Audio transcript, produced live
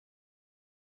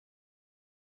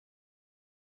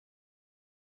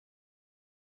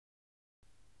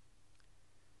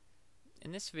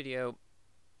In this video,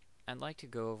 I'd like to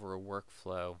go over a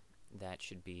workflow that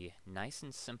should be nice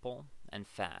and simple and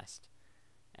fast,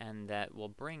 and that will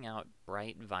bring out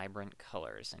bright, vibrant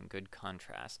colors and good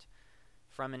contrast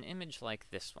from an image like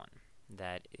this one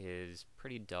that is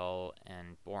pretty dull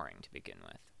and boring to begin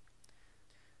with.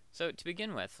 So to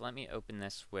begin with, let me open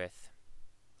this with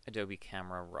Adobe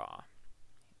Camera Raw.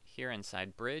 Here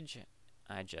inside Bridge,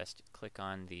 I just click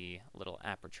on the little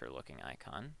aperture looking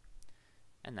icon,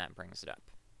 and that brings it up.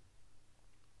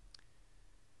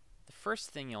 The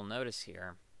first thing you'll notice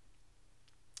here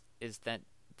is that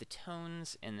the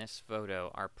tones in this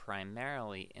photo are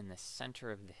primarily in the center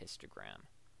of the histogram.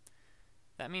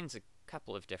 That means a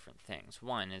couple of different things.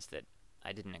 One is that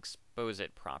I didn't expose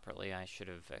it properly. I should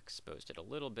have exposed it a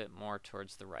little bit more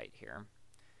towards the right here.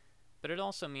 But it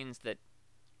also means that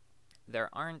there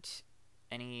aren't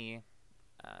any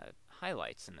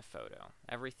highlights in the photo.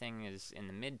 Everything is in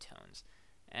the midtones,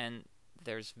 and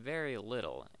there's very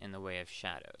little in the way of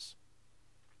shadows.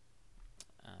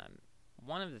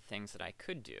 One of the things that I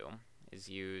could do is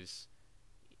use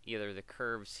either the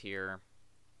curves here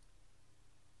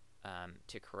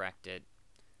to correct it,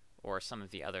 or some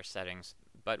of the other settings,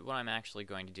 but what I'm actually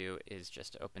going to do is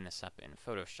just open this up in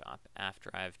Photoshop after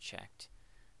I've checked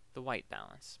the white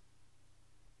balance.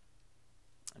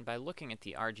 And by looking at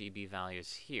the RGB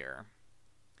values here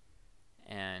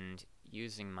and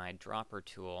using my dropper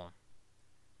tool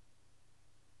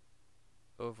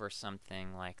over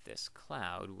something like this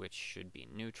cloud, which should be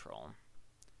neutral,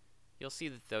 you'll see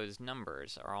that those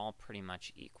numbers are all pretty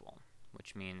much equal,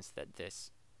 which means that this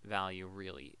value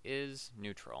really is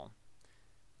neutral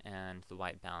and the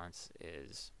white balance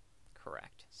is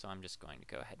correct. So I'm just going to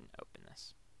go ahead and open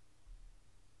this.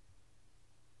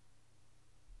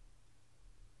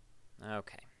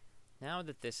 Okay, now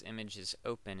that this image is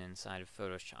open inside of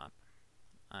Photoshop,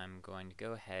 I'm going to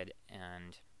go ahead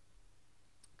and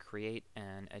create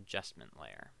an adjustment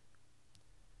layer.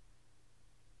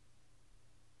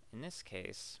 In this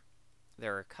case,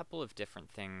 there are a couple of different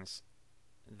things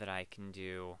that I can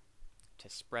do to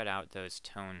spread out those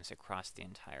tones across the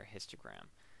entire histogram.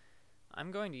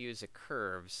 I'm going to use a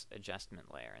curves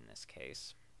adjustment layer in this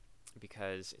case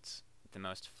because it's the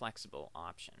most flexible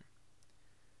option.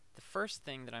 The first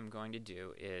thing that I'm going to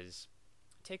do is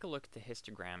take a look at the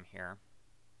histogram here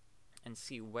and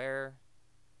see where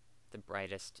the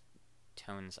brightest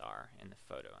tones are in the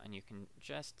photo, and you can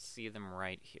just see them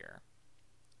right here,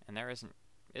 and there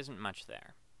isn't much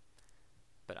there.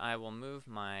 But I will move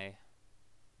my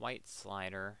white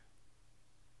slider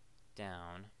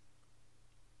down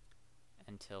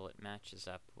until it matches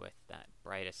up with that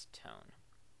brightest tone,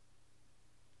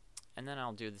 and then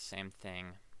I'll do the same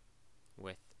thing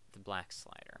with the black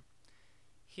slider.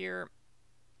 Here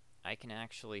I can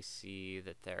actually see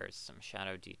that there's some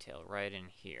shadow detail right in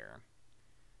here,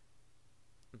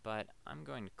 but I'm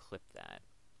going to clip that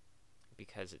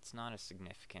because it's not a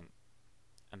significant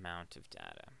amount of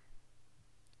data.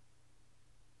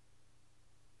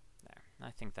 There,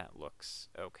 I think that looks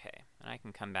okay, and I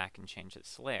can come back and change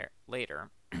this layer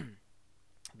later.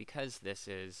 Because this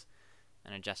is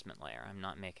an adjustment layer, I'm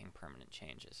not making permanent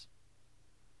changes.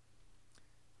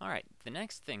 Alright, the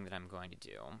next thing that I'm going to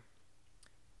do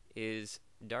is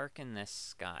darken this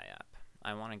sky up.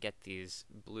 I want to get these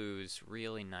blues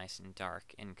really nice and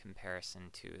dark in comparison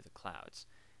to the clouds.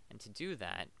 And to do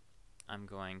that, I'm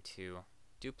going to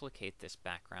duplicate this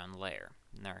background layer.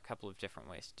 And there are a couple of different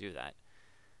ways to do that.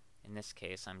 In this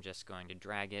case, I'm just going to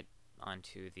drag it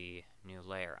onto the new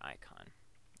layer icon.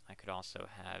 I could also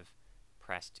have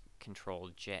pressed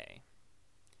Ctrl-J.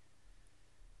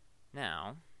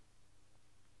 Now,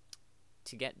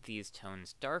 to get these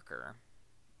tones darker,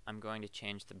 I'm going to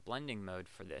change the blending mode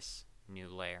for this new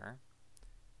layer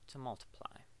to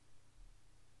multiply.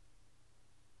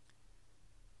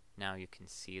 Now you can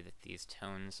see that these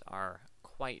tones are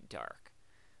quite dark,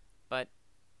 but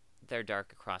they're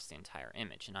dark across the entire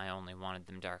image, and I only wanted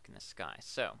them dark in the sky.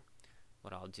 So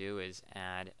what I'll do is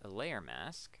add a layer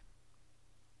mask,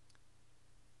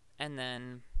 and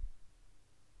then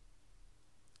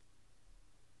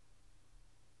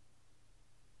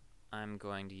I'm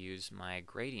going to use my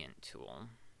gradient tool,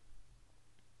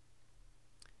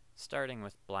 starting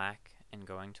with black and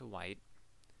going to white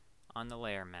on the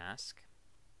layer mask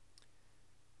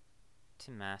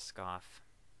to mask off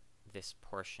this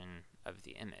portion of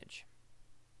the image.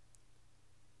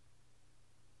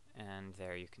 And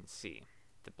there you can see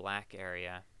the black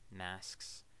area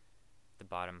masks the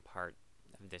bottom part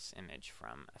of this image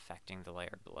from affecting the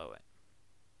layer below it.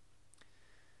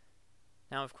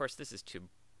 Now, of course, this is too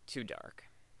dark,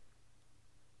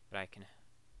 but I can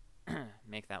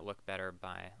make that look better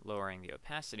by lowering the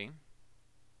opacity.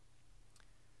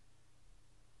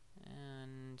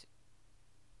 And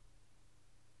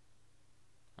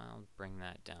I'll bring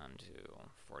that down to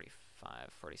 45,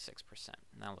 46%.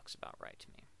 That looks about right to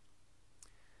me.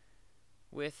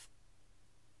 With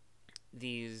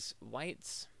these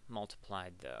whites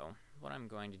multiplied, though, what I'm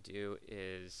going to do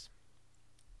is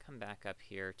come back up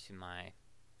here to my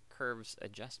curves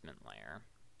adjustment layer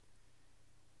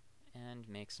and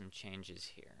make some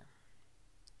changes here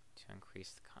to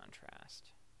increase the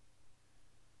contrast.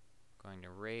 I'm going to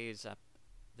raise up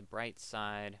the bright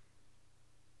side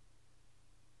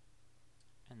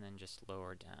and then just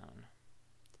lower down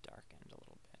the dark end a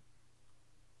little bit.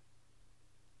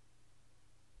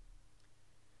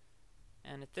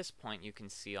 And at this point you can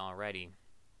see already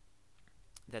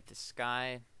that the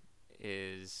sky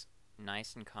is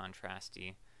nice and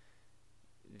contrasty.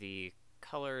 The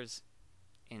colors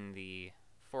in the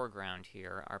foreground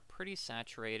here are pretty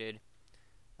saturated,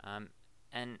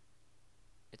 and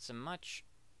it's a much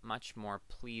more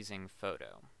pleasing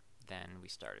photo than we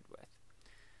started with.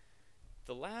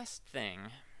 The last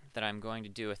thing that I'm going to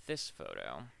do with this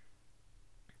photo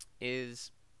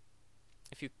is,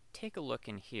 if you take a look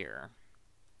in here,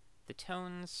 the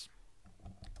tones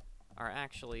are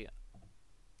actually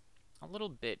a little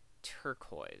bit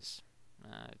turquoise.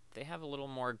 They have a little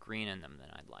more green in them than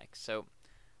I'd like. So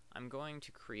I'm going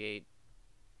to create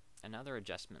another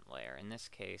adjustment layer, in this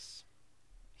case,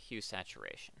 hue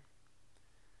saturation.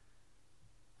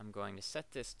 I'm going to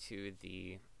set this to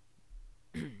the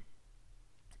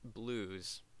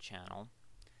blues channel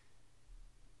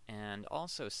and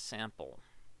also sample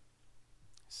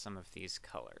some of these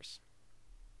colors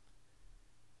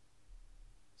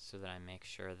so that I make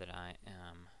sure that I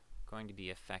am going to be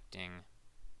affecting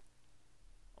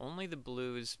only the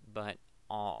blues, but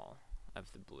all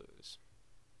of the blues.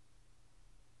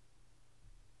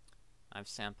 I've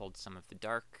sampled some of the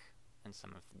dark and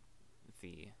some of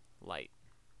the light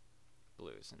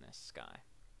blues in this sky.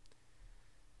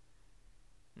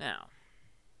 Now,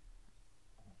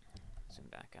 zoom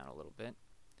back out a little bit.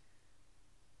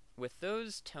 With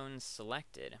those tones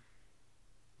selected,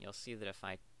 you'll see that if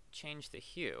I change the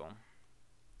hue,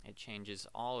 it changes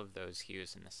all of those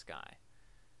hues in the sky.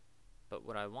 But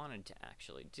what I wanted to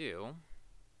actually do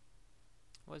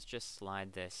was just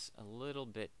slide this a little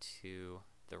bit to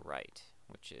the right,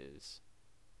 which is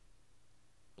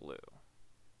blue.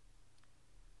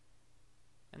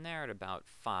 And there at about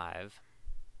 5,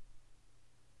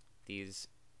 these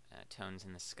tones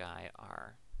in the sky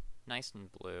are nice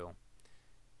and blue,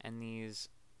 and these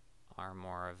are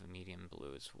more of a medium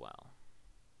blue as well.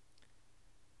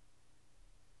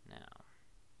 Now,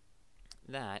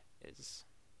 that is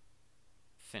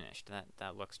finished.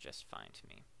 That looks just fine to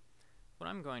me. What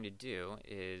I'm going to do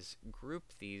is group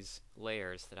these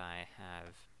layers that I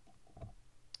have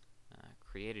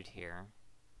created here.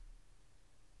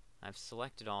 I've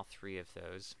selected all 3 of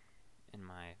those in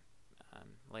my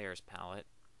layers palette,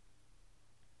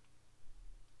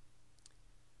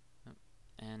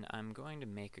 and I'm going to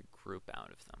make a group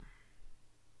out of them.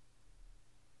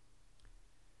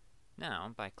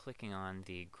 Now, by clicking on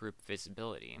the group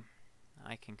visibility,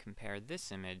 I can compare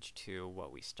this image to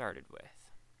what we started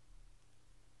with,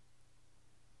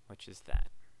 which is that.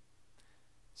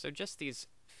 So just these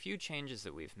few changes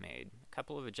that we've made, a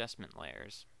couple of adjustment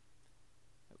layers,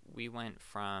 we went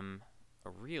from a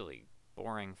really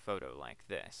boring photo like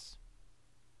this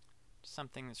to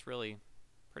something that's really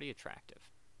pretty attractive.